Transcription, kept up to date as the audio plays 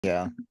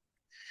Yeah.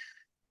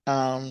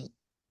 Um,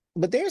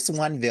 but there's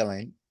one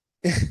villain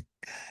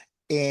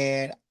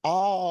in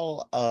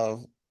all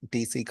of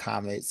DC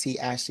Comics. He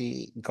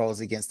actually goes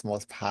against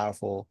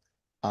the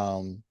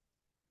um,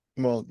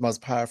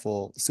 most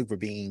powerful super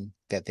being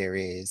that there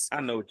is.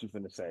 I know what you're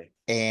finna say.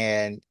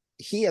 And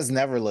he has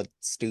never looked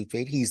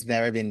stupid. He's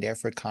never been there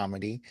for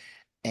comedy.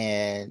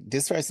 And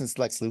this person's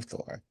Lex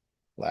Luthor.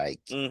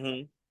 Like,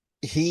 Hmm.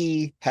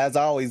 he has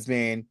always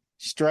been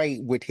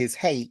straight with his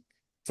hate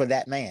for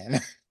that man.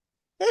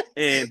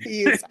 And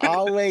He has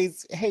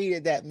always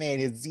hated that man.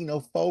 His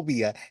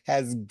xenophobia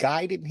has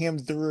guided him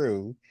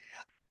through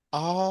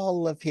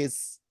all of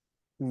his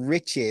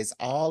riches,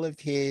 all of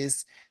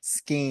his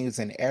schemes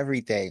and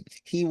everything.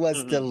 He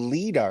was the hmm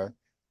leader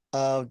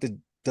of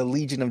the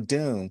Legion of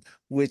Doom,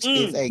 which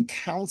is mm, a I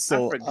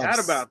council of forgot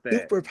about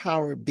that.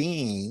 superpowered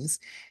beings.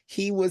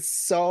 He was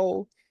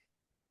so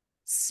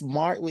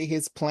smart with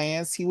his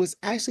plans. He was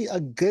actually a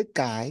good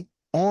guy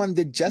on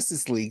the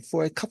Justice League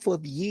for a couple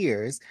of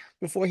years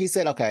before he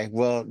said, okay,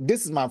 well,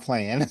 this is my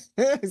plan.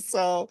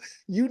 So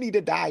you need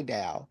to die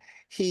now.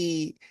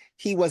 He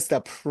he was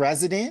the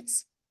president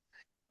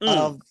Mm.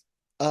 of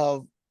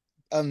of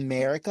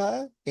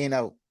America in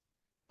a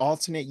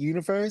alternate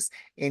universe,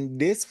 and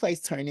this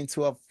place turned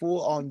into a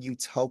full-on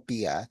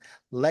utopia.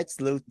 Lex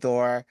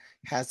Luthor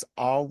has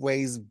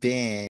always been